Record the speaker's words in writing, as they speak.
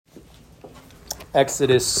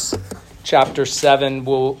Exodus chapter 7,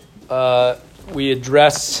 we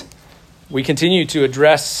continue to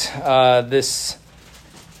address this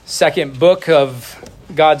second book of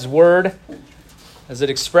God's Word as it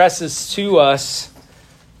expresses to us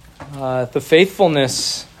the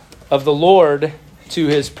faithfulness of the Lord to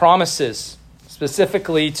His promises,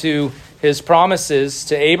 specifically to His promises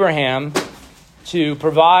to Abraham to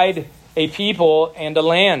provide a people and a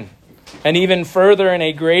land, and even further in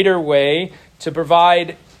a greater way to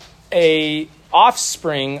provide a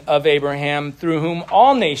offspring of Abraham through whom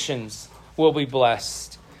all nations will be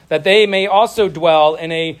blessed, that they may also dwell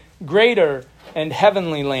in a greater and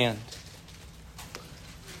heavenly land.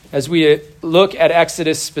 As we look at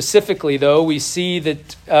Exodus specifically, though, we see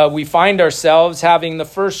that we find ourselves having the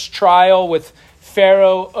first trial with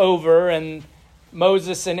Pharaoh over, and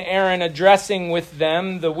Moses and Aaron addressing with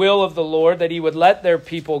them the will of the Lord that he would let their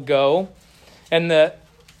people go.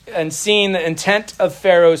 And seeing the intent of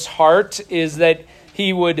Pharaoh's heart is that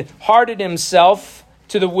he would harden himself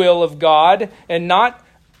to the will of God and not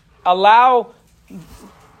allow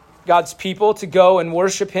God's people to go and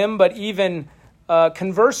worship him, but even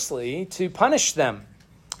conversely, to punish them,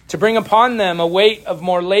 to bring upon them a weight of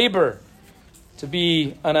more labor, to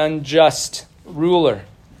be an unjust ruler.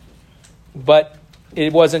 But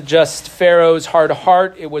it wasn't just Pharaoh's hard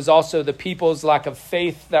heart, it was also the people's lack of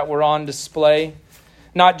faith that were on display.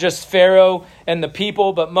 Not just Pharaoh and the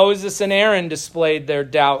people, but Moses and Aaron displayed their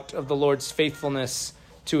doubt of the Lord's faithfulness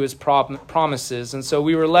to his promises. And so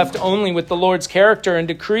we were left only with the Lord's character and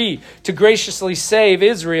decree to graciously save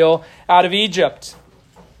Israel out of Egypt.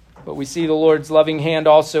 But we see the Lord's loving hand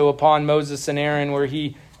also upon Moses and Aaron, where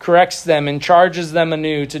he corrects them and charges them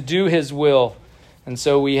anew to do his will. And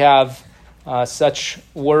so we have such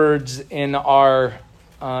words in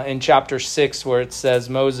in chapter 6 where it says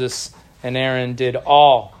Moses and Aaron did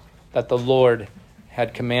all that the Lord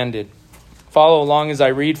had commanded. Follow along as I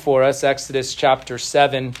read for us Exodus chapter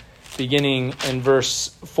 7, beginning in verse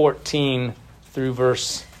 14 through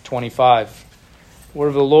verse 25. The word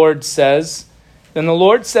of the Lord says, "Then the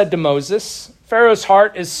Lord said to Moses, Pharaoh's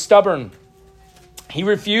heart is stubborn. He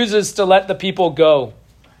refuses to let the people go.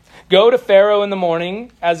 Go to Pharaoh in the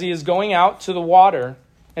morning as he is going out to the water,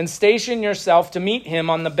 and station yourself to meet him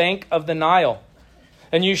on the bank of the Nile.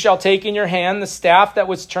 And you shall take in your hand the staff that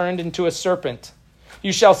was turned into a serpent.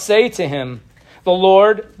 You shall say to him, the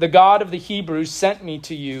Lord, the God of the Hebrews, sent me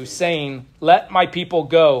to you, saying, let my people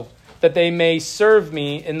go, that they may serve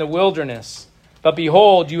me in the wilderness. But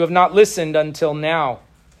behold, you have not listened until now.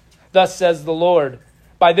 Thus says the Lord,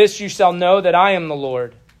 by this you shall know that I am the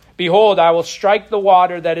Lord. Behold, I will strike the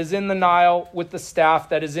water that is in the Nile with the staff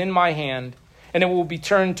that is in my hand, and it will be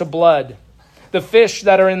turned to blood. The fish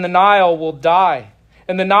that are in the Nile will die,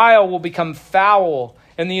 and the Nile will become foul,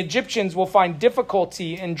 and the Egyptians will find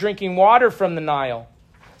difficulty in drinking water from the Nile.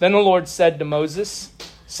 Then the Lord said to Moses,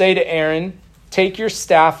 say to Aaron, take your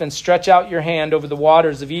staff and stretch out your hand over the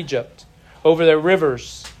waters of Egypt, over their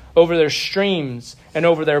rivers, over their streams, and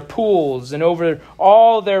over their pools, and over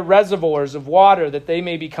all their reservoirs of water, that they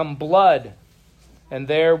may become blood. And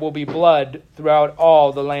there will be blood throughout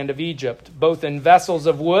all the land of Egypt, both in vessels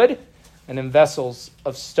of wood and in vessels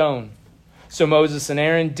of stone. So Moses and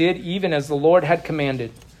Aaron did even as the Lord had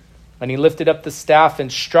commanded. And he lifted up the staff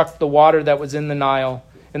and struck the water that was in the Nile,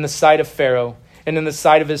 in the sight of Pharaoh, and in the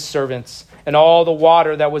sight of his servants. And all the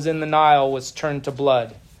water that was in the Nile was turned to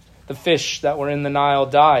blood. The fish that were in the Nile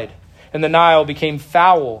died, and the Nile became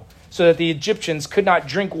foul, so that the Egyptians could not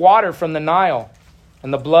drink water from the Nile.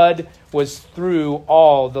 And the blood was through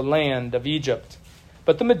all the land of Egypt.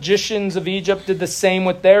 But the magicians of Egypt did the same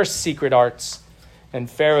with their secret arts. And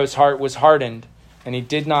Pharaoh's heart was hardened, and he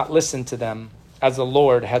did not listen to them, as the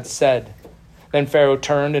Lord had said. Then Pharaoh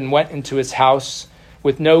turned and went into his house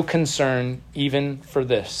with no concern even for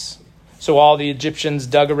this. So all the Egyptians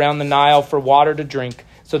dug around the Nile for water to drink,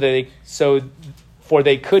 for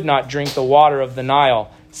they could not drink the water of the Nile.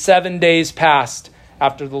 7 days passed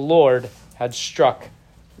after the Lord had struck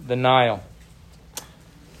the Nile.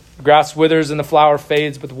 The grass withers and the flower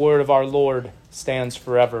fades, but the word of our Lord stands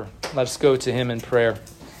forever. Let's go to him in prayer.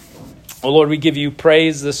 Oh Lord, we give you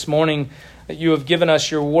praise this morning that you have given us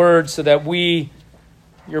your word so that we,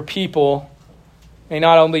 your people, may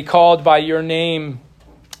not only be called by your name,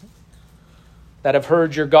 that have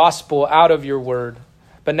heard your gospel out of your word,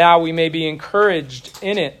 but now we may be encouraged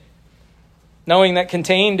in it, knowing that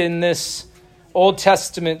contained in this Old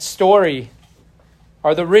Testament story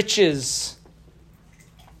are the riches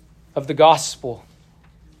of the gospel.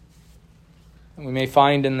 And we may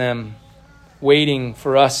find in them waiting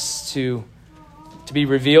for us to be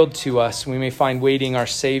revealed to us. We may find waiting our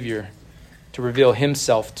Savior to reveal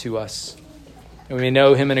himself to us. And we may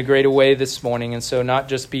know him in a greater way this morning, and so not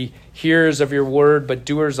just be hearers of your word, but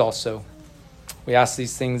doers also. We ask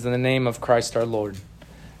these things in the name of Christ our Lord.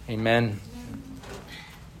 Amen.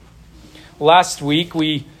 Last week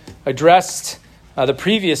we addressed the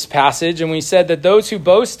previous passage, and we said that those who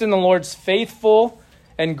boast in the Lord's faithful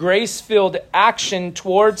and grace-filled action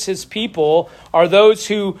towards his people are those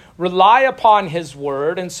who rely upon his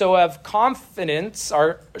word and so have confidence,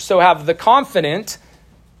 or so have the confidence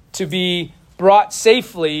to be brought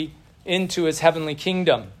safely into his heavenly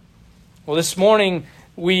kingdom. Well, this morning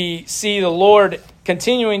we see the Lord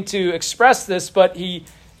continuing to express this, but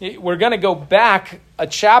we're going to go back a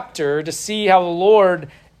chapter to see how the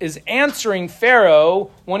Lord is answering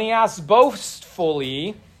Pharaoh when he asks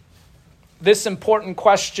boastfully this important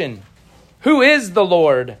question: who is the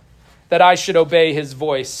Lord that I should obey his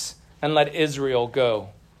voice and let Israel go?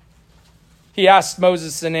 He asked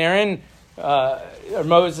Moses and Aaron,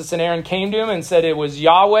 Moses and Aaron came to him and said it was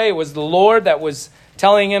Yahweh, it was the Lord that was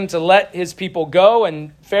telling him to let his people go.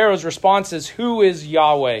 And Pharaoh's response is, who is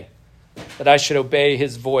Yahweh that I should obey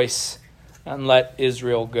his voice and let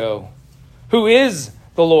Israel go? Who is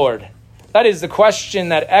the Lord? That is the question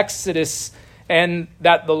that Exodus and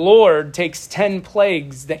that the Lord takes 10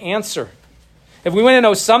 plagues to answer. If we want to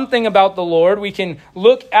know something about the Lord, we can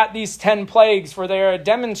look at these 10 plagues, for they are a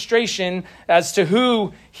demonstration as to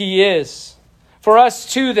who he is. For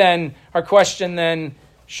us too, then, our question then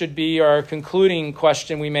should be, our concluding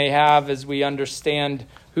question we may have as we understand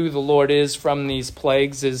who the Lord is from these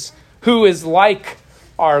plagues, is who is like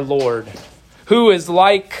our Lord? Who is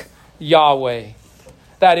like Yahweh?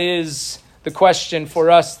 That is the question for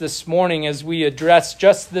us this morning as we address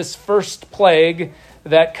just this first plague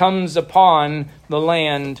that comes upon the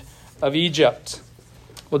land of Egypt.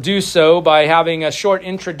 We'll do so by having a short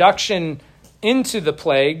introduction into the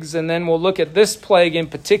plagues, and then we'll look at this plague in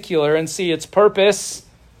particular and see its purpose,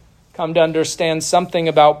 come to understand something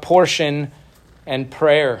about portion and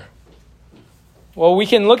prayer. Well, we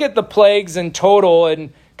can look at the plagues in total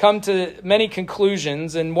and come to many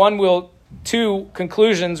conclusions, and two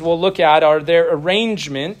conclusions we'll look at are their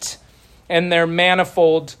arrangement and their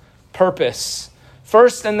manifold purpose.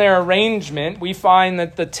 First, in their arrangement, we find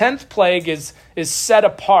that the 10th plague is set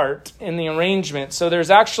apart in the arrangement. So there's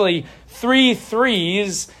actually 3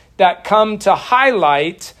 threes that come to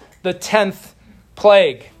highlight the 10th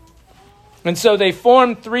plague. And so they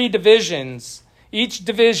form 3 divisions, each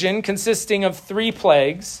division consisting of 3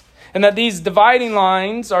 plagues, and that these dividing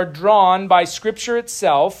lines are drawn by Scripture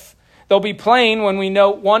itself. They'll be plain when we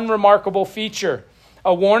note one remarkable feature.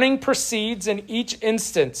 A warning precedes in each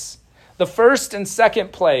instance the first and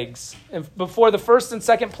second plagues. Before the first and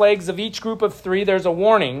second plagues of each group of 3, there's a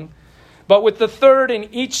warning. But with the third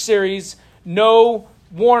in each series, no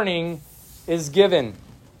warning is given.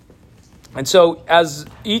 And so as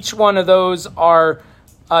each one of those are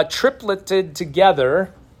tripleted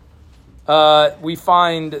together, we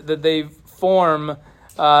find that they form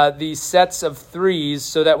these sets of 3s,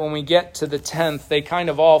 so that when we get to the 10th, they kind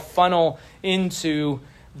of all funnel into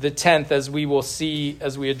the 10th, as we will see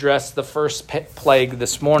as we address the first plague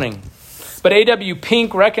this morning. But A.W.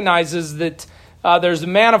 Pink recognizes that there's a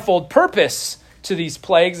manifold purpose to these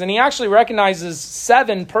plagues, and he actually recognizes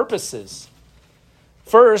 7 purposes.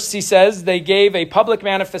 First, he says they gave a public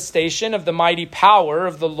manifestation of the mighty power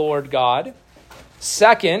of the Lord God.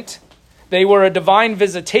 Second, they were a divine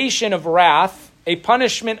visitation of wrath, a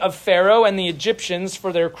punishment of Pharaoh and the Egyptians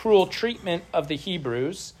for their cruel treatment of the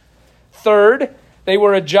Hebrews. Third, they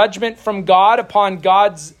were a judgment from God upon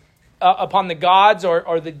the gods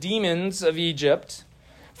or the demons of Egypt.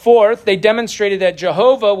 Fourth, they demonstrated that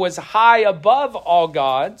Jehovah was high above all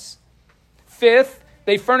gods. Fifth,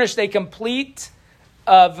 they furnished a complete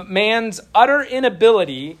of man's utter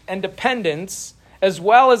inability and dependence, as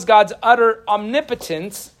well as God's utter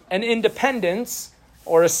omnipotence and independence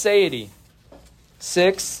or aseity.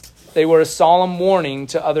 Sixth, they were a solemn warning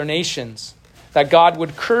to other nations that God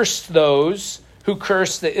would curse those who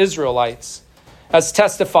cursed the Israelites. As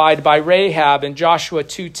testified by Rahab in Joshua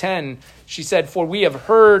 2:10, she said, "For we have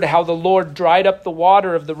heard how the Lord dried up the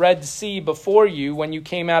water of the Red Sea before you when you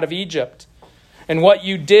came out of Egypt, and what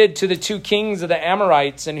you did to the 2 kings of the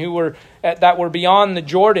Amorites and that were beyond the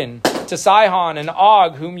Jordan, to Sihon and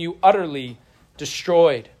Og, whom you utterly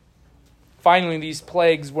destroyed." Finally, these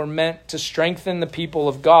plagues were meant to strengthen the people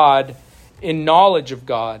of God in knowledge of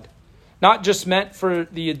God, not just meant for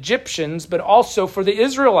the Egyptians, but also for the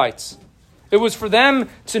Israelites. It was for them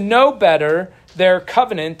to know better their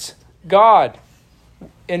covenant God.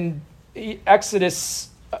 In Exodus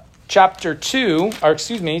chapter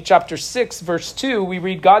 6, verse 2, we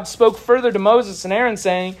read, God spoke further to Moses and Aaron,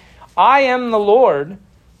 saying, I am the Lord,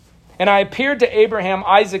 and I appeared to Abraham,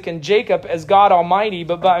 Isaac, and Jacob as God Almighty,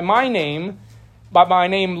 but by my name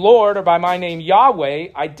Lord, or by my name Yahweh,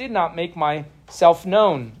 I did not make myself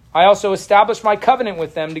known. I also established my covenant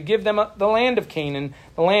with them to give them the land of Canaan,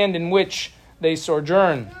 the land in which they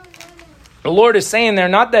sojourn. The Lord is saying there,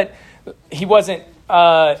 not that he wasn't,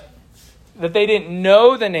 that they didn't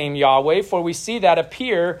know the name Yahweh, for we see that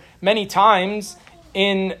appear many times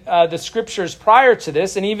in the scriptures prior to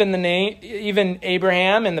this, and even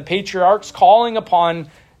Abraham and the patriarchs calling upon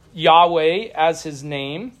Yahweh as his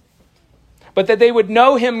name, but that they would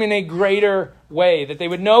know him in a greater way, that they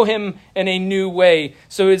would know him in a new way.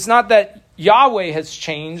 So it's not that Yahweh has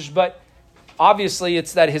changed, but obviously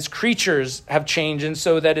it's that his creatures have changed, and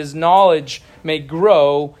so that his knowledge may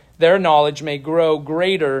grow, their knowledge may grow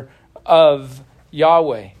greater of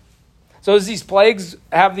Yahweh. So as these plagues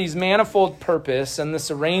have these manifold purpose and this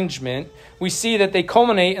arrangement, we see that they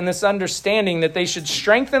culminate in this understanding that they should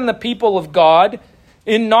strengthen the people of God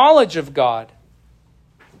in knowledge of God,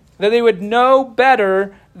 that they would know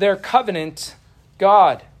better their covenant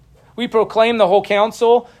God. We proclaim the whole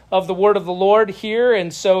counsel of the word of the Lord here,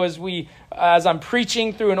 and so as I'm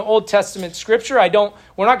preaching through an Old Testament scripture,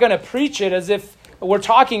 we're not going to preach it as if we're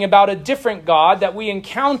talking about a different God that we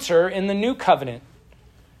encounter in the new covenant.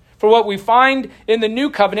 For what we find in the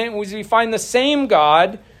new covenant is we find the same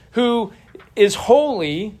God who is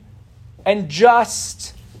holy and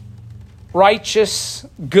just, righteous,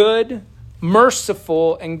 good,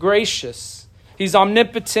 merciful, and gracious. He's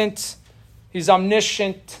omnipotent. He's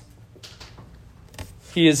omniscient.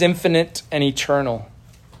 He is infinite and eternal.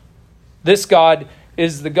 This God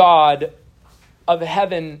is the God of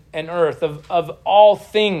heaven and earth, of all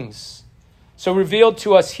things. So revealed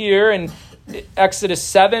to us here in Exodus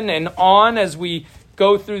 7 and on, as we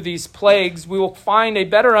go through these plagues, we will find a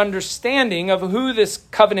better understanding of who this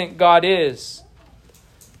covenant God is.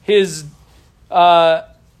 His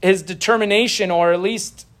determination, or at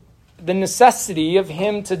least the necessity of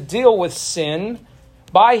him to deal with sin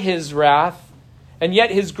by his wrath, and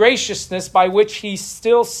yet his graciousness by which he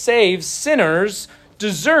still saves sinners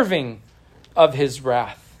deserving of his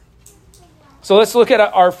wrath. So let's look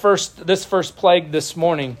at this first plague this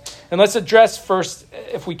morning. And let's address first,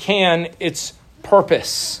 if we can, its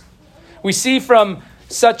purpose. We see from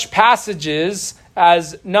such passages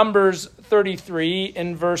as Numbers 33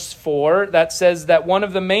 in verse 4 that says that one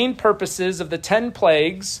of the main purposes of the 10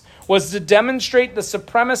 plagues was to demonstrate the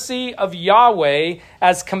supremacy of Yahweh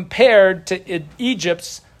as compared to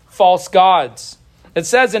Egypt's false gods. It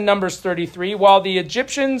says in Numbers 33, while the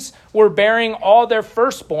Egyptians were bearing all their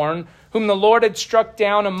firstborn, whom the Lord had struck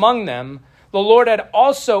down among them, the Lord had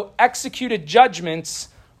also executed judgments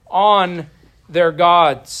on their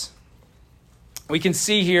gods. We can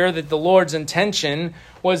see here that the Lord's intention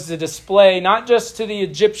was to display not just to the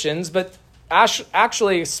Egyptians, but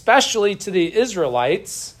actually especially to the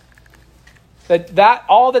Israelites, that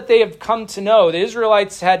all that they have come to know. The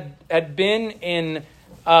Israelites had been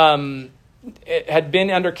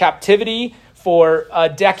under captivity for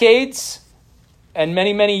decades and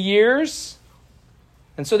many, many years.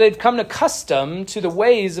 And so they'd come accustomed to the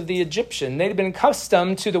ways of the Egyptian. They'd been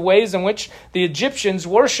accustomed to the ways in which the Egyptians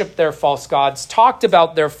worshiped their false gods, talked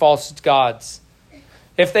about their false gods.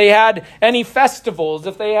 If they had any festivals,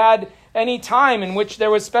 if they had any time in which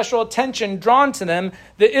there was special attention drawn to them,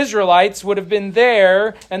 the Israelites would have been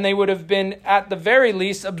there, and they would have been, at the very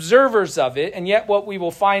least, observers of it. And yet what we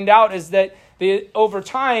will find out is that over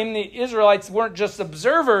time, the Israelites weren't just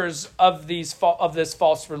observers of this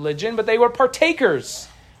false religion, but they were partakers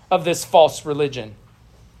of this false religion.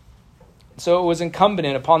 So it was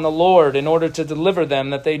incumbent upon the Lord, in order to deliver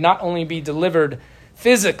them, that they not only be delivered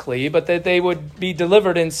physically, but that they would be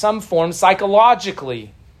delivered in some form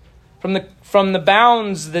psychologically from the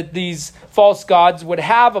bounds that these false gods would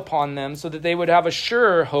have upon them, so that they would have a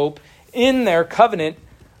sure hope in their covenant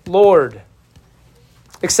Lord.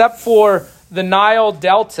 Except for the Nile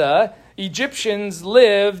Delta, Egyptians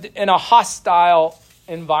lived in a hostile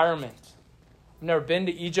environment. I've never been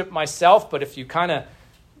to Egypt myself, but if you kind of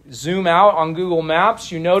zoom out on Google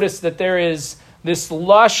Maps, you notice that there is this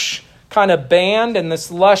lush kind of band and this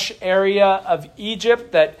lush area of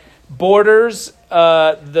Egypt that borders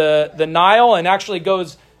the Nile and actually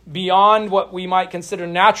goes beyond what we might consider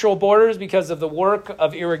natural borders because of the work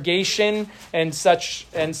of irrigation and such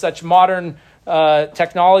modern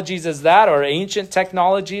technologies as that, or ancient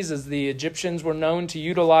technologies, as the Egyptians were known to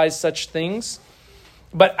utilize such things.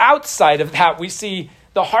 But outside of that, we see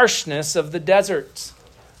the harshness of the deserts,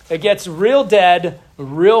 It gets real dead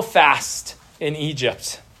real fast in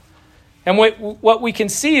Egypt. And what we can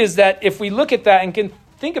see is that if we look at that and can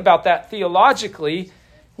think about that theologically,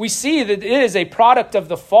 we see that it is a product of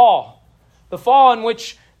the fall. The fall in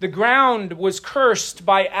which the ground was cursed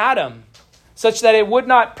by Adam, such that it would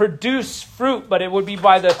not produce fruit, but it would be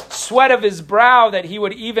by the sweat of his brow that he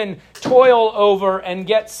would even toil over and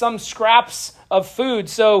get some scraps of food.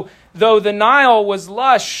 So though the Nile was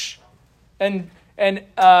lush and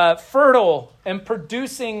fertile and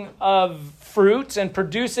producing of fruit and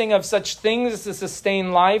producing of such things to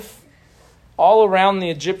sustain life, all around the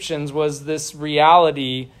Egyptians was this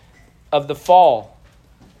reality of the fall,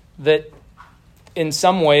 that in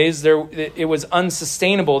some ways it was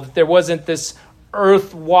unsustainable, that there wasn't this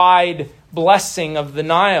earth-wide blessing of the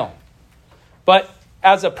Nile. But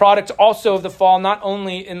as a product also of the fall, not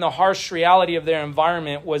only in the harsh reality of their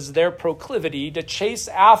environment was their proclivity to chase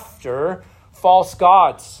after false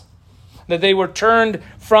gods, that they were turned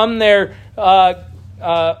from their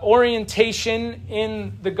orientation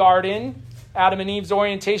in the garden, Adam and Eve's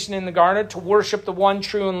orientation in the garden, to worship the one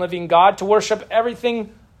true and living God, to worship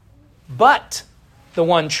everything but the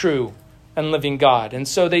one true and living God. And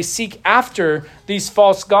so they seek after these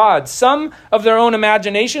false gods, some of their own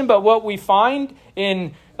imagination, but what we find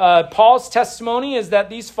in Paul's testimony is that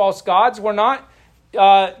these false gods were not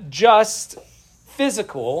just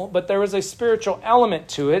physical, but there was a spiritual element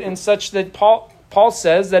to it, in such that Paul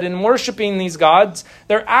says that in worshiping these gods,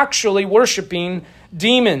 they're actually worshiping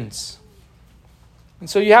demons. And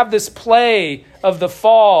so you have this play of the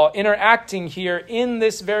fall interacting here in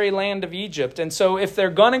this very land of Egypt. And so if they're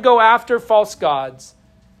going to go after false gods,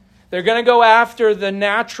 they're going to go after the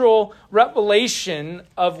natural revelation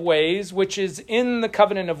of ways, which is in the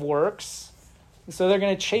covenant of works. And so they're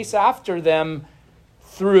going to chase after them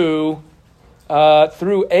through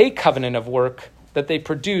a covenant of work that they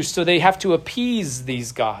produce. So they have to appease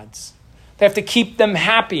these gods. They have to keep them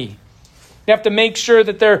happy. They have to make sure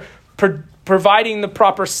that they're providing the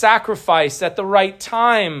proper sacrifice at the right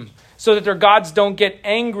time so that their gods don't get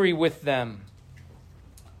angry with them.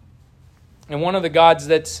 And one of the gods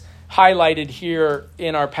that's highlighted here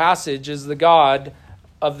in our passage is the god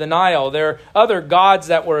of the Nile. There are other gods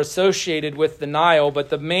that were associated with the Nile, but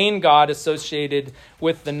the main god associated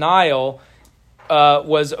with the Nile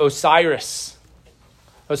was Osiris.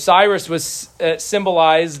 Osiris was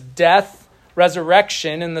symbolized death,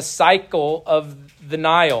 resurrection, and the cycle of the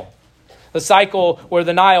Nile. The cycle where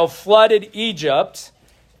the Nile flooded Egypt,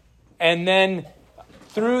 and then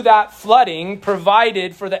through that flooding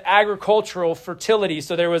provided for the agricultural fertility.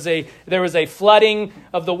 So there was a flooding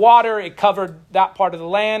of the water. It covered that part of the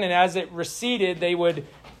land, and as it receded, they would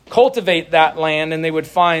cultivate that land, and they would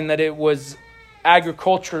find that it was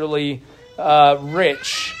agriculturally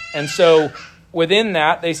rich. And so within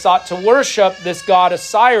that, they sought to worship this god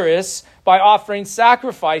Osiris by offering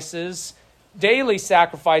sacrifices, daily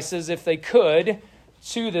sacrifices if they could,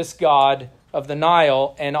 to this god of the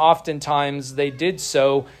Nile. And oftentimes they did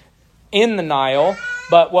so in the Nile.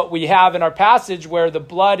 But what we have in our passage, where the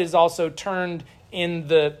blood is also turned in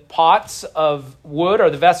the pots of wood, or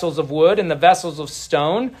the vessels of wood and the vessels of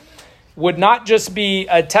stone, would not just be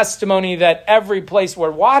a testimony that every place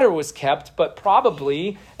where water was kept, but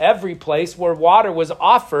probably every place where water was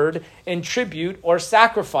offered in tribute or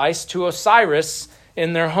sacrifice to Osiris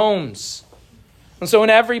in their homes. And so in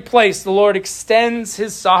every place, the Lord extends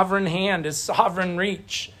his sovereign hand, his sovereign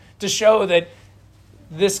reach, to show that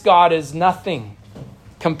this God is nothing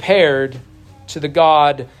compared to the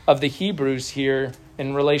God of the Hebrews here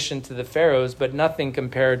in relation to the Pharaohs, but nothing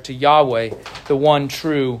compared to Yahweh, the one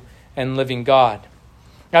true and living God.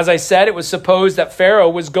 As I said, it was supposed that Pharaoh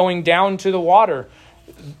was going down to the water.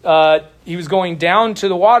 He was going down to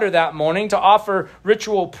the water that morning to offer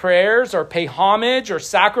ritual prayers or pay homage or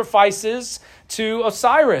sacrifices to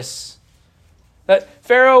Osiris. That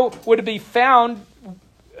Pharaoh would be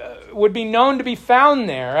known to be found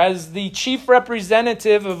there as the chief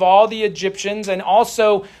representative of all the Egyptians, and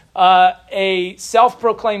also a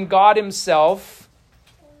self-proclaimed God himself,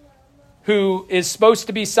 who is supposed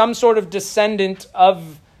to be some sort of descendant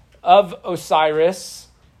of Osiris.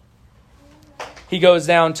 He goes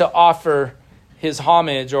down to offer his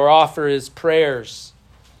homage or offer his prayers.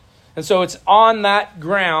 And so it's on that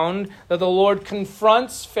ground that the Lord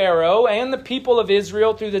confronts Pharaoh and the people of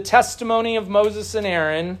Israel through the testimony of Moses and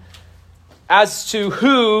Aaron as to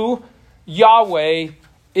who Yahweh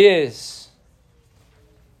is.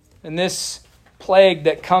 And this plague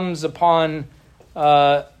that comes upon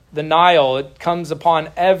the Nile, it comes upon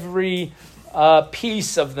every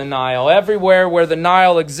piece of the Nile. Everywhere where the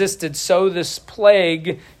Nile existed, so this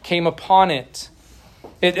plague came upon it.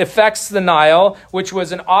 It affects the Nile, which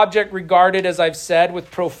was an object regarded, as I've said,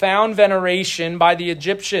 with profound veneration by the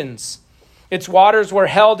Egyptians. Its waters were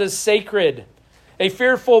held as sacred. A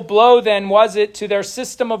fearful blow then was it to their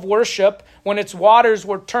system of worship when its waters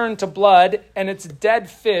were turned to blood and its dead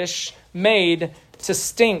fish made to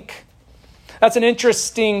stink. That's an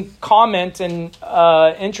interesting comment and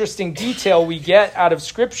interesting detail we get out of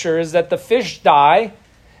Scripture, is that the fish die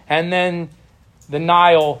and then the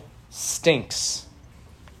Nile stinks.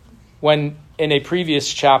 When in a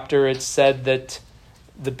previous chapter it said that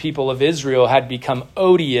the people of Israel had become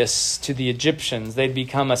odious to the Egyptians. They'd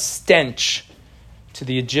become a stench to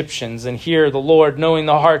the Egyptians. And here the Lord, knowing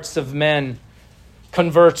the hearts of men,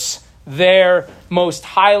 converts their most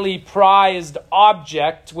highly prized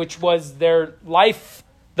object, which was their life,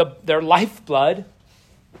 their lifeblood,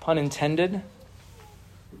 pun intended,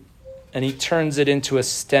 and he turns it into a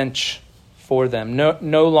stench for them.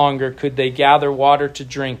 No longer could they gather water to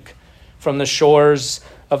drink from the shores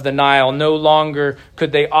of the Nile. No longer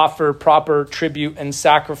could they offer proper tribute and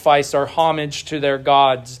sacrifice or homage to their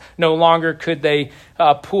gods. No longer could they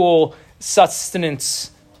pool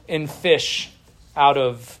sustenance in fish out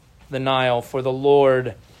of the Nile, for the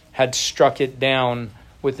Lord had struck it down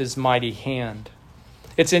with his mighty hand.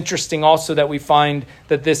 It's interesting also that we find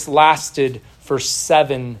that this lasted for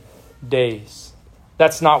 7 days.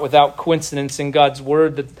 That's not without coincidence in God's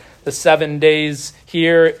word, that the 7 days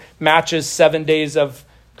here matches 7 days of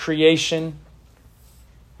creation,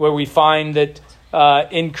 where we find that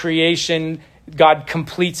in creation, God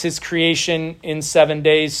completes his creation in 7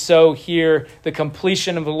 days. So here, the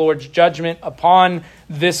completion of the Lord's judgment upon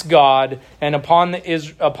this God and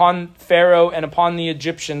upon Pharaoh and upon the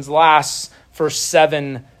Egyptians lasts for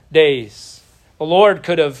 7 days. The Lord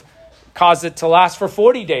could have caused it to last for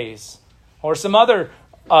 40 days or some other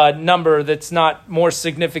number that's not more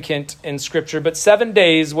significant in Scripture. But 7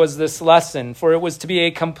 days was this lesson, for it was to be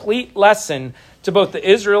a complete lesson to both the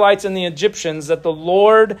Israelites and the Egyptians that the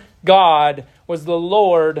Lord God was the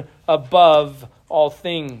Lord above all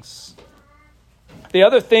things. The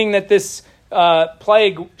other thing that this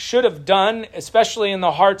plague should have done, especially in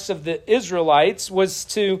the hearts of the Israelites, was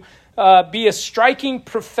to be a striking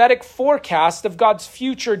prophetic forecast of God's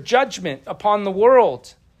future judgment upon the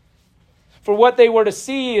world. For what they were to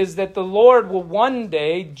see is that the Lord will one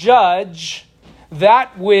day judge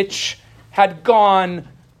that which had gone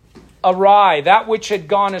awry, that which had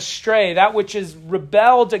gone astray, that which has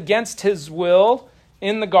rebelled against his will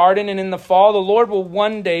in the garden and in the fall. The Lord will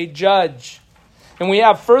one day judge. And we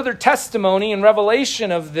have further testimony and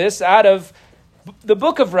revelation of this out of the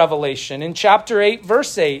book of Revelation in chapter 8,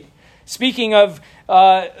 verse 8. Speaking of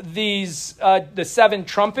the 7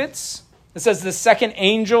 trumpets, it says the second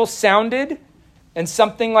angel sounded, and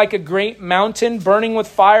something like a great mountain burning with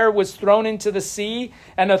fire was thrown into the sea,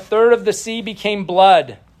 and a third of the sea became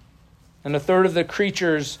blood, and a third of the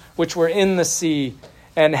creatures which were in the sea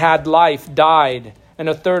and had life died, and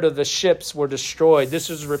a third of the ships were destroyed. This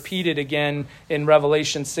is repeated again in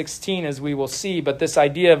Revelation 16, as we will see, but this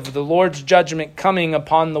idea of the Lord's judgment coming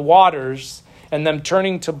upon the waters and them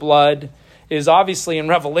turning to blood is obviously in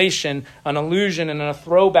Revelation an allusion and a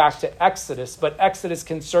throwback to Exodus, but Exodus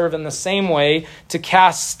can serve in the same way to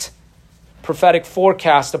cast prophetic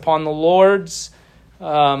forecast upon the Lord's,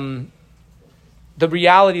 the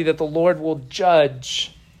reality that the Lord will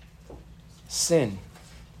judge sin.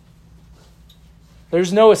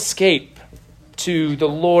 There's no escape to the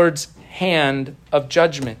Lord's hand of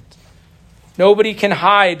judgment. Nobody can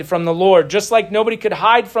hide from the Lord, just like nobody could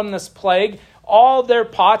hide from this plague. All their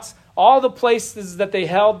pots, all the places that they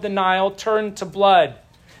held the Nile turned to blood.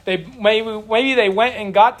 Maybe they went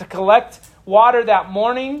and got to collect water that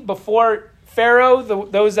morning before Pharaoh,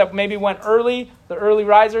 those that maybe went early, the early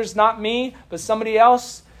risers, not me, but somebody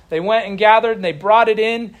else. They went and gathered and they brought it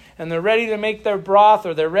in, and they're ready to make their broth,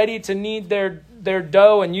 or they're ready to knead their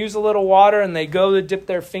dough and use a little water, and they go to dip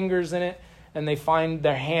their fingers in it, and they find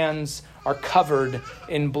their hands are covered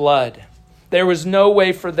in blood. There was no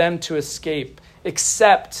way for them to escape,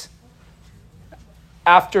 except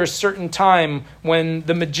after a certain time when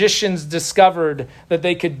the magicians discovered that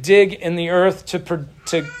they could dig in the earth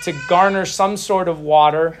to garner some sort of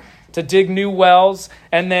water, to dig new wells,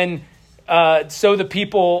 and then so the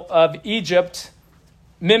people of Egypt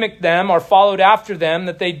mimicked them or followed after them,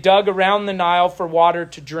 that they dug around the Nile for water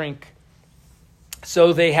to drink.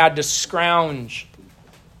 So they had to scrounge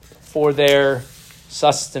for their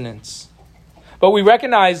sustenance. But we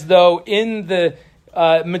recognize, though, in the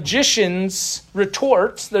magician's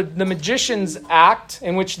retort, the magician's act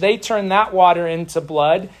in which they turn that water into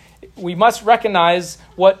blood, we must recognize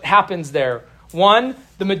what happens there. One,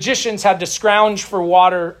 the magicians had to scrounge for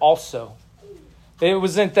water also. It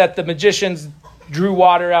wasn't that the magicians drew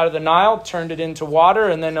water out of the Nile, turned it into water,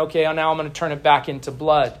 and then, okay, now I'm going to turn it back into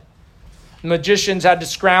blood. The magicians had to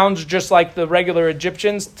scrounge just like the regular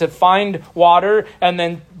Egyptians to find water, and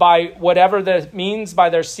then by whatever that means,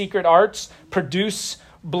 by their secret arts, produce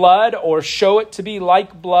blood or show it to be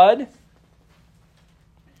like blood.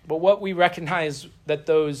 But what we recognize that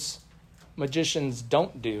those magicians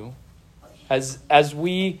don't do, as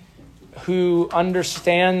we who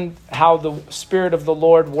understand how the Spirit of the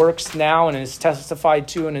Lord works now and is testified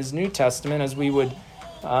to in his New Testament, as we would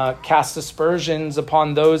cast aspersions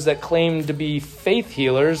upon those that claim to be faith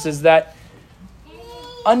healers, is that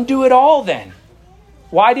undo it all then.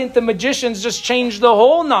 Why didn't the magicians just change the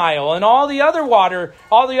whole Nile and all the other water,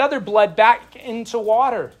 all the other blood back into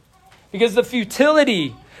water? Because the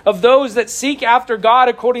futility of those that seek after God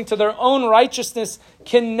according to their own righteousness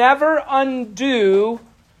can never undo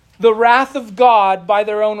the wrath of God by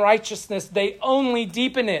their own righteousness. They only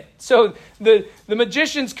deepen it. So the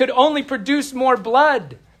magicians could only produce more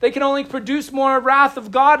blood. They could only produce more wrath of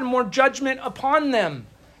God and more judgment upon them.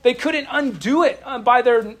 They couldn't undo it by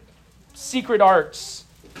their secret arts.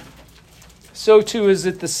 So too is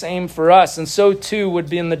it the same for us. And so too would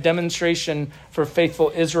be in the demonstration for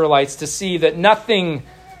faithful Israelites to see that nothing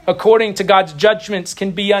according to God's judgments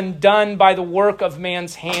can be undone by the work of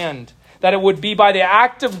man's hand. That it would be by the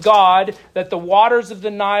act of God that the waters of the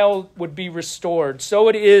Nile would be restored. So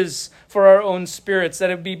it is for our own spirits, that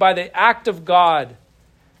it would be by the act of God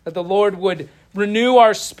that the Lord would renew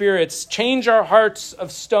our spirits, change our hearts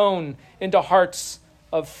of stone into hearts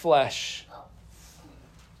of flesh.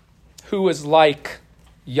 Who is like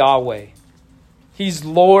Yahweh? He's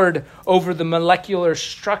Lord over the molecular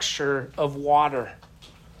structure of water.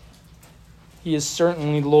 He is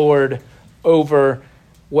certainly Lord over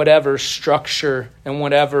whatever structure and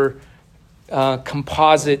whatever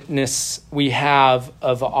compositeness we have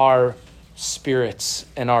of our spirits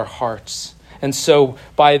and our hearts. And so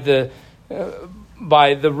by the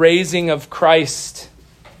raising of Christ,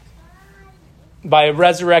 by a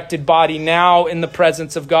resurrected body now in the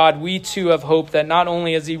presence of God, we too have hope that not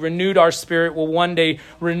only has he renewed our spirit, will one day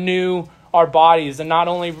renew our bodies, and not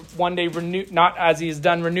only one day renew, not as he has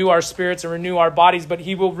done, renew our spirits and renew our bodies, but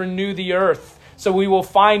he will renew the earth. So we will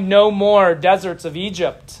find no more deserts of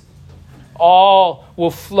Egypt. All will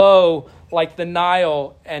flow like the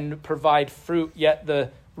Nile and provide fruit, yet the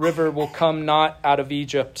river will come not out of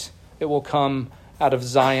Egypt. It will come out of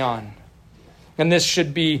Zion. And this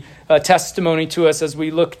should be a testimony to us as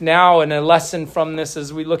we look now, and a lesson from this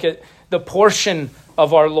as we look at the portion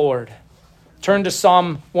of our Lord. Turn to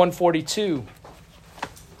Psalm 142.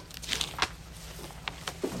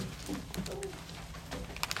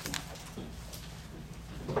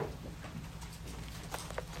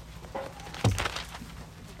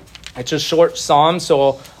 It's a short psalm,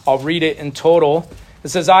 so I'll read it in total. It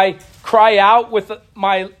says, I cry out with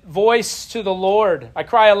my voice to the Lord. I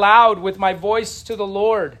cry aloud with my voice to the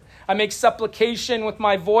Lord. I make supplication with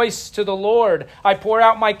my voice to the Lord. I pour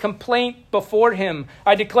out my complaint before him.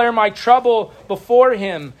 I declare my trouble before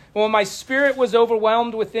him. When my spirit was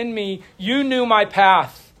overwhelmed within me, you knew my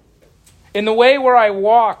path. In the way where I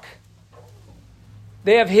walk,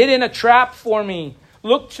 they have hidden a trap for me.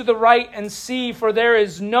 Look to the right and see, for there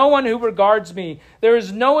is no one who regards me. There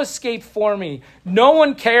is no escape for me. No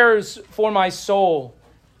one cares for my soul.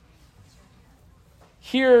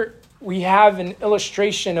 Here we have an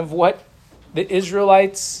illustration of what the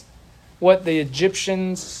Israelites, what the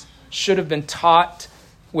Egyptians should have been taught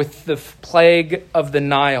with the plague of the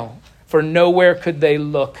Nile. For nowhere could they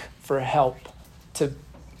look for help to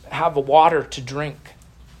have water to drink.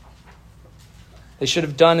 They should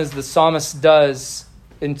have done as the psalmist does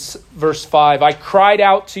in verse 5. I cried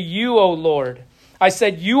out to you, O Lord. I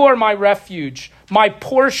said, you are my refuge, my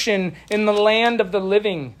portion in the land of the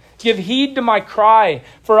living. Give heed to my cry,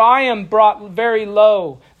 for I am brought very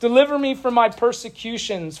low. Deliver me from my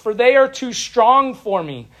persecutions, for they are too strong for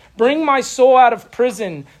me. Bring my soul out of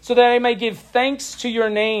prison, so that I may give thanks to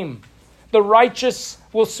your name. The righteous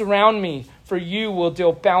will surround me, for you will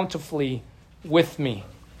deal bountifully with me.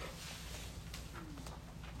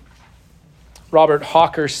 Robert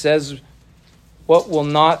Hawker says, what will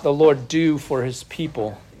not the Lord do for his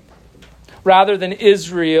people? Rather than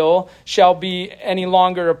Israel shall be any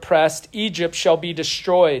longer oppressed, Egypt shall be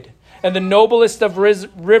destroyed, and the noblest of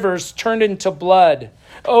rivers turned into blood.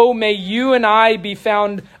 Oh, may you and I be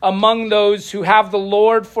found among those who have the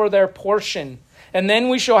Lord for their portion, and then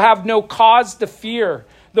we shall have no cause to fear,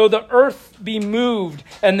 though the earth be moved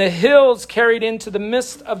and the hills carried into the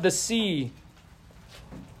midst of the sea.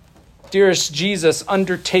 Dearest Jesus,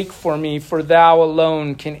 undertake for me, for thou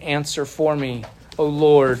alone can answer for me, O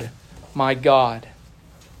Lord, my God.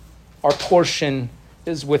 Our portion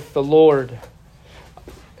is with the Lord.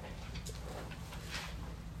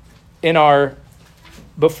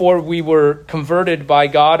 Before we were converted by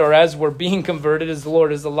God, or as we're being converted, as the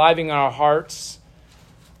Lord is alive in our hearts,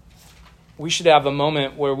 we should have a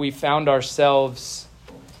moment where we found ourselves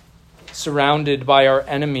surrounded by our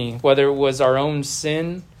enemy, whether it was our own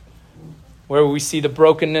sin, where we see the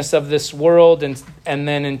brokenness of this world and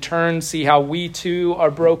then in turn see how we too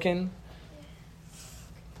are broken.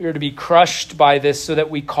 We are to be crushed by this so that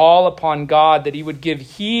we call upon God, that he would give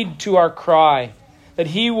heed to our cry, that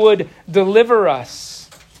he would deliver us,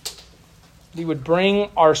 that he would bring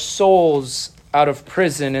our souls out of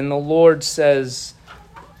prison. And the Lord says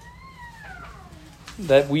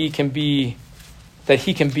that he can be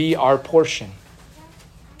our portion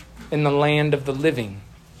in the land of the living.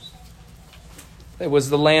 It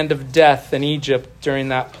was the land of death in Egypt during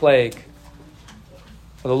that plague.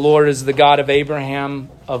 The Lord is the God of Abraham,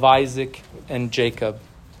 of Isaac, and Jacob.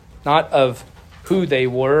 Not of who they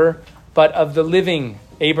were, but of the living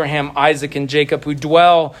Abraham, Isaac, and Jacob who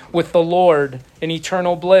dwell with the Lord in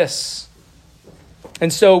eternal bliss.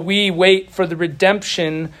 And so we wait for the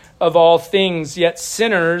redemption of all things, yet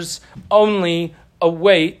sinners only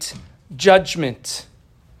await judgment.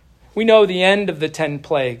 We know the end of the 10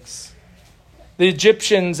 plagues. The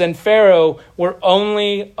Egyptians and Pharaoh were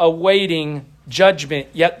only awaiting judgment,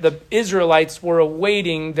 yet the Israelites were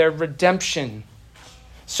awaiting their redemption.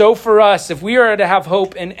 So for us, if we are to have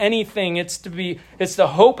hope in anything, it's the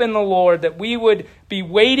hope in the Lord, that we would be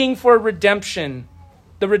waiting for redemption,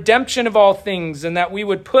 the redemption of all things, and that we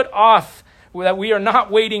would put off, that we are not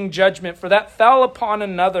waiting judgment, for that fell upon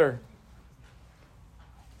another.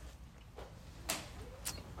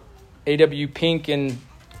 A.W. Pink, in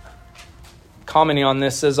commenting on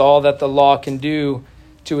this, says all that the law can do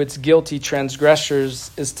to its guilty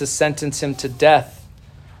transgressors is to sentence him to death.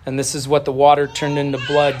 And this is what the water turned into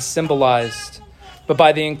blood symbolized. But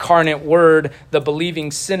by the incarnate word, the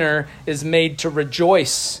believing sinner is made to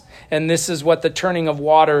rejoice. And this is what the turning of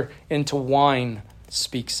water into wine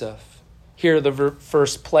speaks of. Here, the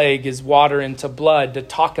first plague is water into blood, to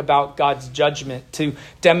talk about God's judgment, to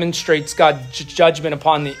demonstrate God's judgment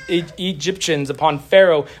upon the Egyptians, upon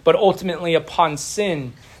Pharaoh, but ultimately upon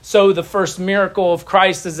sin. So the first miracle of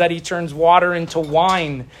Christ is that he turns water into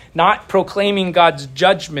wine, not proclaiming God's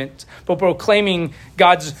judgment, but proclaiming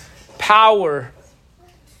God's power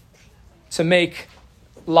to make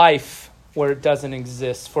life where it doesn't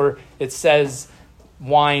exist. For it says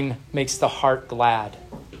wine makes the heart glad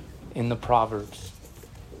in the Proverbs.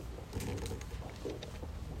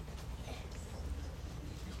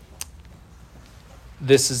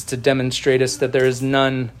 This is to demonstrate us that there is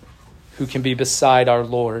none who can be beside our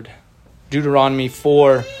Lord. Deuteronomy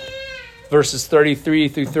 4, verses 33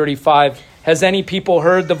 through 35. Has any people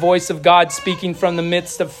heard the voice of God speaking from the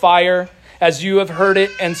midst of fire, as you have heard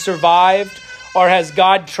it and survived? Or has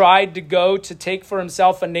God tried to go to take for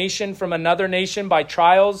himself a nation from another nation by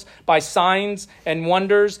trials, by signs and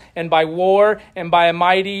wonders, and by war, and by a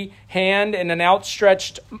mighty hand and an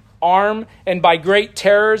outstretched arm, and by great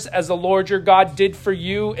terrors, as the Lord your God did for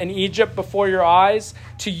you in Egypt before your eyes?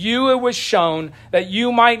 To you it was shown that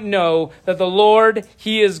you might know that the Lord,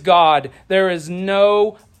 he is God. There is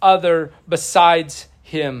no other besides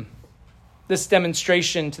him. This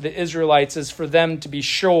demonstration to the Israelites is for them to be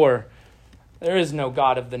sure there is no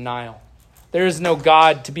God of the Nile. There is no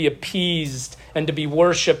God to be appeased and to be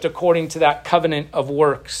worshipped according to that covenant of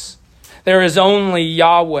works. There is only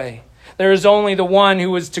Yahweh. There is only the one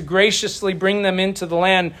who was to graciously bring them into the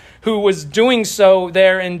land, who was doing so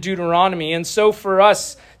there in Deuteronomy. And so for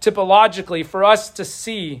us, typologically, for us to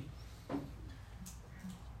see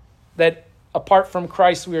that apart from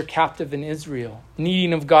Christ, we are captive in Israel,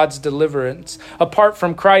 needing of God's deliverance. Apart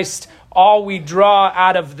from Christ, all we draw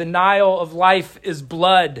out of the Nile of life is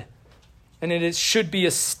blood, and it should be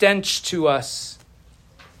a stench to us,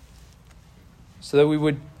 so that we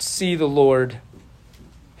would see the Lord,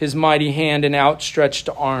 his mighty hand and outstretched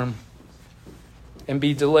arm, and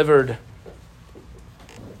be delivered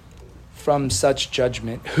from such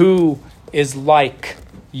judgment. Who is like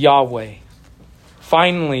Yahweh?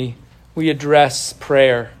 Finally, we address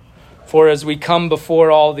prayer. For as we come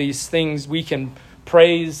before all these things, we can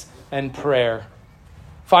praise and prayer.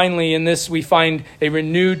 Finally, in this, we find a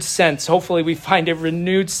renewed sense. Hopefully, we find a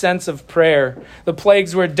renewed sense of prayer. The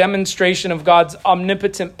plagues were a demonstration of God's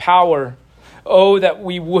omnipotent power. Oh, that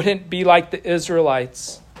we wouldn't be like the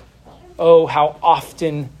Israelites. Oh, how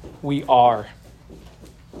often we are.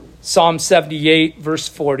 Psalm 78, verse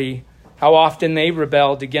 40. How often they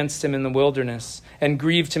rebelled against him in the wilderness and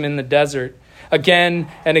grieved him in the desert. Again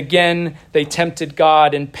and again they tempted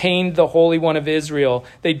God and pained the Holy One of Israel.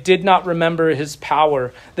 They did not remember his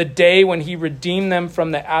power, the day when he redeemed them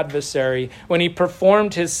from the adversary, when he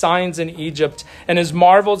performed his signs in Egypt and his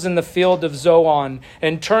marvels in the field of Zoan,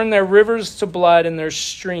 and turned their rivers to blood and their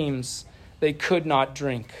streams they could not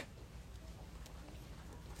drink.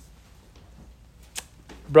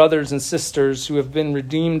 Brothers and sisters who have been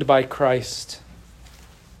redeemed by Christ,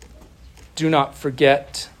 do not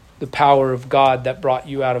forget the power of God that brought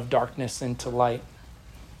you out of darkness into light.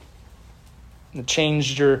 And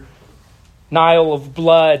changed your Nile of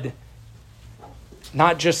blood,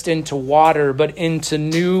 not just into water, but into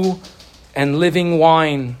new and living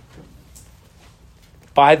wine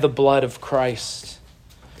by the blood of Christ.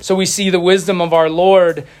 So we see the wisdom of our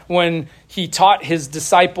Lord when he taught his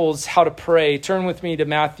disciples how to pray. Turn with me to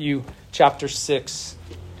Matthew chapter 6.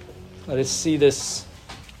 Let us see this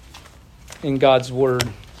in God's word.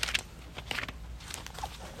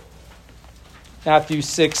 Matthew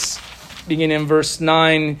 6, beginning in verse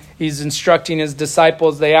 9, he's instructing his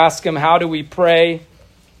disciples. They ask him, how do we pray?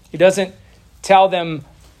 He doesn't tell them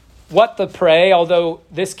what to pray, although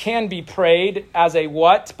this can be prayed as a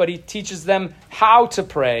what, but he teaches them how to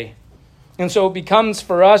pray. And so it becomes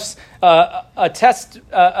for us a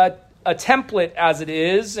template as it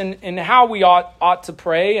is, in how we ought to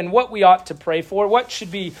pray and what we ought to pray for, what should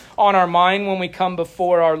be on our mind when we come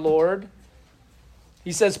before our Lord.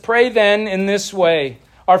 He says, pray then in this way.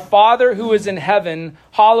 Our Father who is in heaven,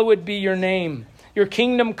 hallowed be your name. Your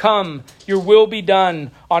kingdom come, your will be done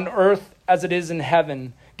on earth as it is in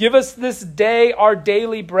heaven. Give us this day our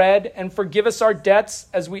daily bread, and forgive us our debts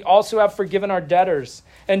as we also have forgiven our debtors.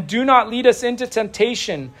 And do not lead us into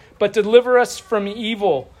temptation, but deliver us from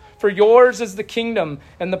evil. For yours is the kingdom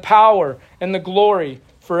and the power and the glory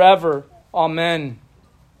forever. Amen.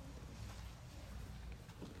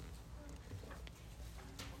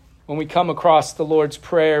 When we come across the Lord's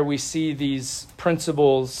Prayer, we see these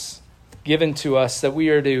principles given to us that we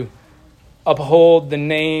are to uphold the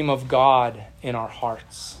name of God in our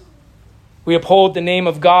hearts. We uphold the name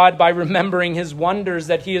of God by remembering his wonders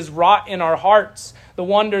that he has wrought in our hearts, the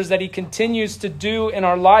wonders that he continues to do in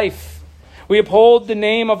our life. We uphold the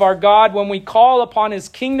name of our God when we call upon his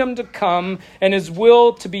kingdom to come and his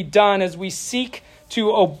will to be done as we seek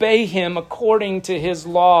to obey him according to his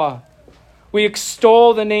law. We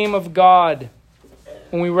extol the name of God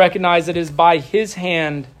when we recognize it is by his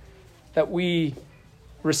hand that we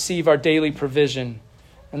receive our daily provision.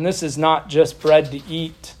 And this is not just bread to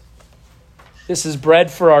eat. This is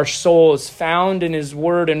bread for our souls, found in his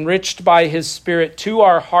word, enriched by his Spirit to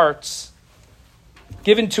our hearts,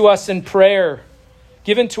 given to us in prayer,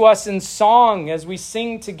 given to us in song as we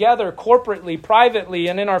sing together corporately, privately,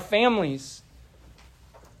 and in our families.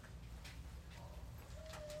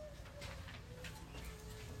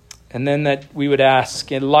 And then that we would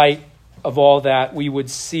ask, in light of all that, we would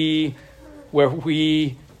see where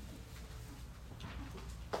we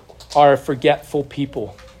are a forgetful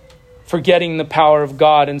people, forgetting the power of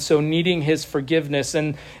God, and so needing his forgiveness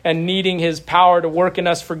and needing his power to work in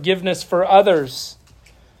us forgiveness for others,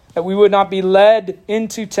 that we would not be led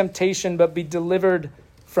into temptation, but be delivered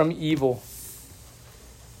from evil.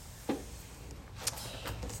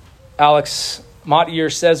 Alex Mottier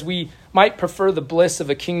says, we might prefer the bliss of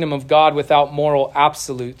a kingdom of God without moral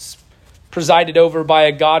absolutes, presided over by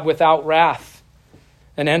a God without wrath,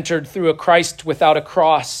 and entered through a Christ without a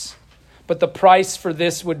cross. But the price for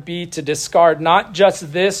this would be to discard not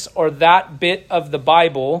just this or that bit of the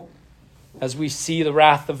Bible, as we see the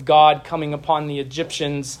wrath of God coming upon the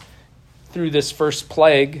Egyptians through this first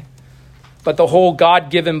plague, but the whole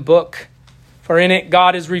God-given book. For in it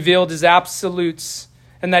God has revealed his absolutes,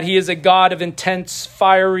 and that he is a God of intense,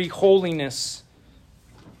 fiery holiness,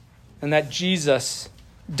 and that Jesus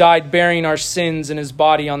died bearing our sins in his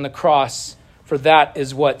body on the cross, for that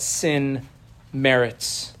is what sin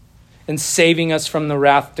merits, and saving us from the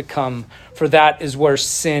wrath to come, for that is where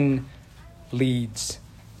sin leads.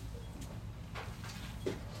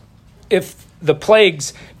 If the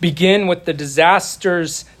plagues begin with the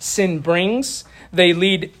disasters sin brings, they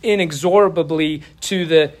lead inexorably to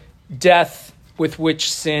the death with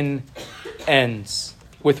which sin ends.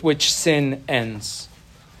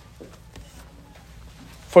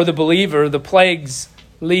 For the believer, the plagues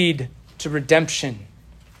lead to redemption.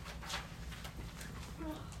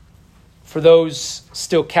 For those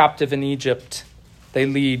still captive in Egypt, they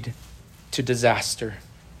lead to disaster.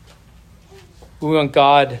 We want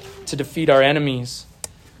God to defeat our enemies.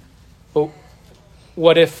 But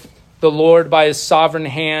what if the Lord, by his sovereign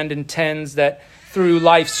hand, intends that through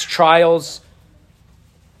life's trials,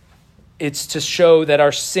 it's to show that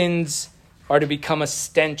our sins are to become a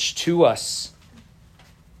stench to us.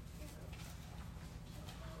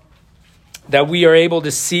 That we are able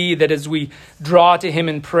to see that as we draw to him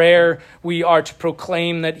in prayer, we are to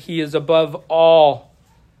proclaim that he is above all.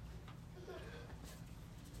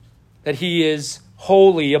 That he is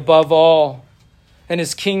holy above all. And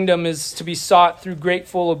his kingdom is to be sought through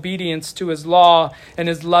grateful obedience to his law, and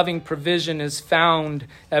his loving provision is found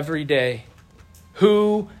every day.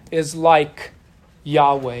 Who is like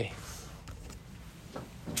Yahweh?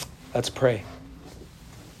 Let's pray.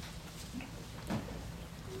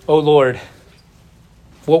 O Lord,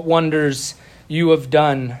 what wonders you have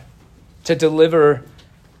done to deliver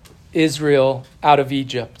Israel out of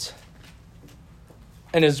Egypt.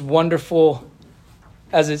 And as wonderful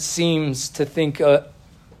as it seems to think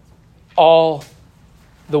all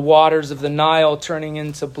the waters of the Nile turning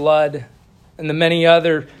into blood and the many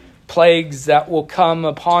other plagues that will come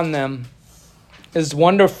upon them, as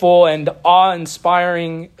wonderful and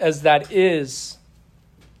awe-inspiring as that is,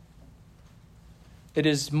 it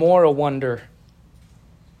is more a wonder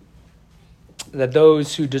that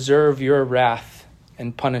those who deserve your wrath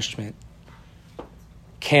and punishment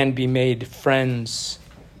can be made friends,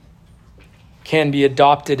 can be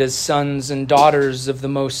adopted as sons and daughters of the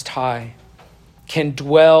Most High, can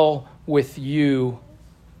dwell with you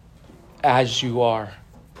as you are.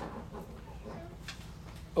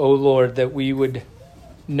 O Lord, that we would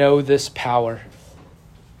know this power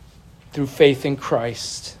through faith in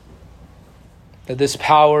Christ, that this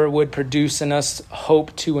power would produce in us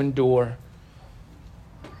hope to endure,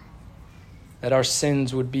 that our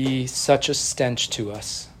sins would be such a stench to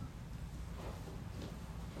us.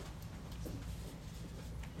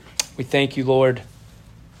 We thank you, Lord,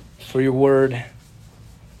 for your word,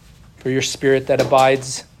 for your Spirit that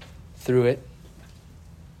abides through it.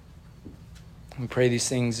 We pray these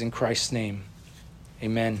things in Christ's name.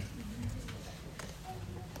 Amen.